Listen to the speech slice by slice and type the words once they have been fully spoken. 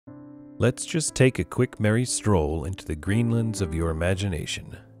Let's just take a quick merry stroll into the greenlands of your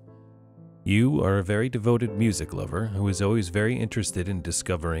imagination. You are a very devoted music lover who is always very interested in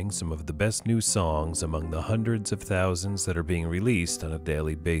discovering some of the best new songs among the hundreds of thousands that are being released on a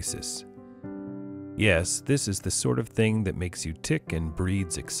daily basis. Yes, this is the sort of thing that makes you tick and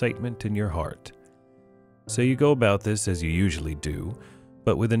breeds excitement in your heart. So you go about this as you usually do,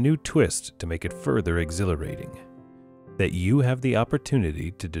 but with a new twist to make it further exhilarating. That you have the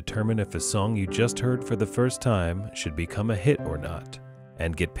opportunity to determine if a song you just heard for the first time should become a hit or not,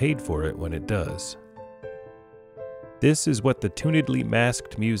 and get paid for it when it does. This is what the tunedly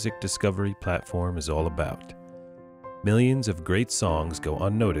masked music discovery platform is all about. Millions of great songs go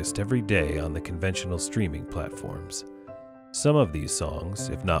unnoticed every day on the conventional streaming platforms. Some of these songs,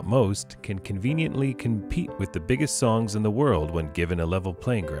 if not most, can conveniently compete with the biggest songs in the world when given a level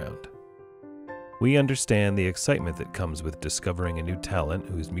playing ground. We understand the excitement that comes with discovering a new talent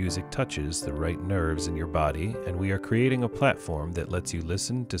whose music touches the right nerves in your body, and we are creating a platform that lets you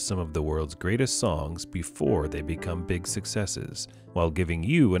listen to some of the world's greatest songs before they become big successes, while giving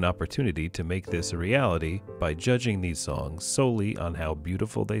you an opportunity to make this a reality by judging these songs solely on how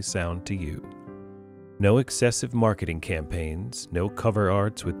beautiful they sound to you. No excessive marketing campaigns, no cover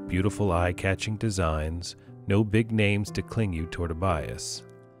arts with beautiful eye-catching designs, no big names to cling you toward a bias.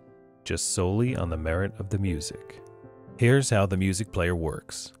 Just solely on the merit of the music. Here's how the music player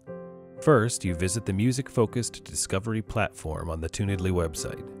works. First, you visit the music-focused discovery platform on the Tunedly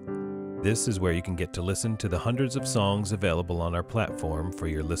website. This is where you can get to listen to the hundreds of songs available on our platform for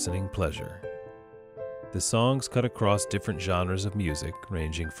your listening pleasure. The songs cut across different genres of music,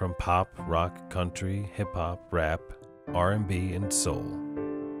 ranging from pop, rock, country, hip-hop, rap, R&B, and soul.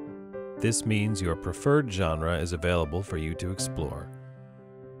 This means your preferred genre is available for you to explore.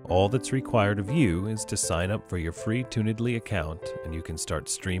 All that's required of you is to sign up for your free Tunedly account, and you can start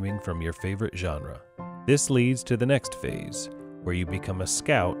streaming from your favorite genre. This leads to the next phase, where you become a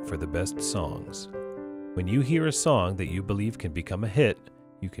scout for the best songs. When you hear a song that you believe can become a hit,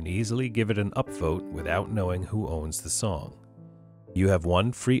 you can easily give it an upvote without knowing who owns the song. You have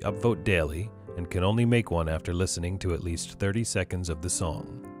one free upvote daily, and can only make one after listening to at least 30 seconds of the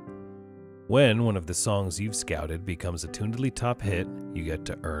song. When one of the songs you've scouted becomes a Tunedly top hit, you get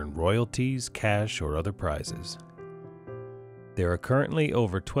to earn royalties, cash, or other prizes. There are currently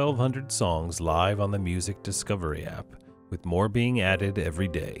over 1,200 songs live on the Music Discovery app, with more being added every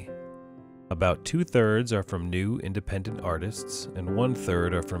day. About 2/3 are from new independent artists, and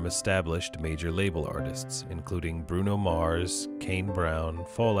 1/3 are from established major label artists, including Bruno Mars, Kane Brown,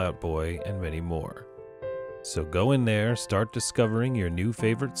 Fall Out Boy, and many more. So go in there, start discovering your new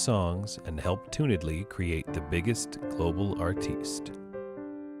favorite songs, and help Tunedly create the biggest global artiste.